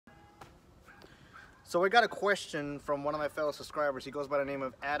So I got a question from one of my fellow subscribers. He goes by the name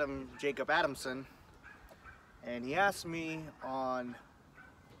of Jacob Adamson. And he asked me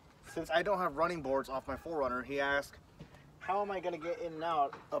since I don't have running boards off my 4Runner, he asked, how am I going to get in and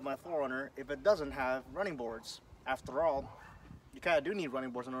out of my 4Runner if it doesn't have running boards? After all, you kind of do need running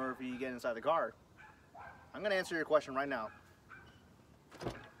boards in order for you to get inside the car. I'm going to answer your question right now.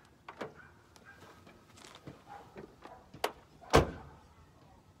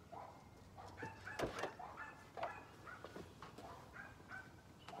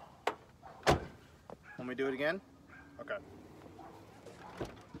 Want me to do it again? Okay.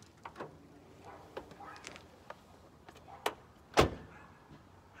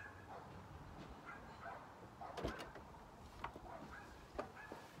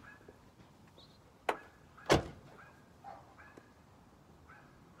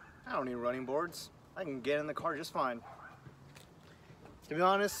 I don't need running boards. I can get in the car just fine. To be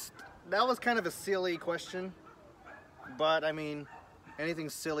honest, that was kind of a silly question, but I mean, anything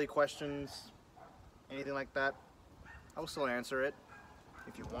silly questions, anything like that, I will still answer it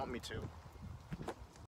if you want me to.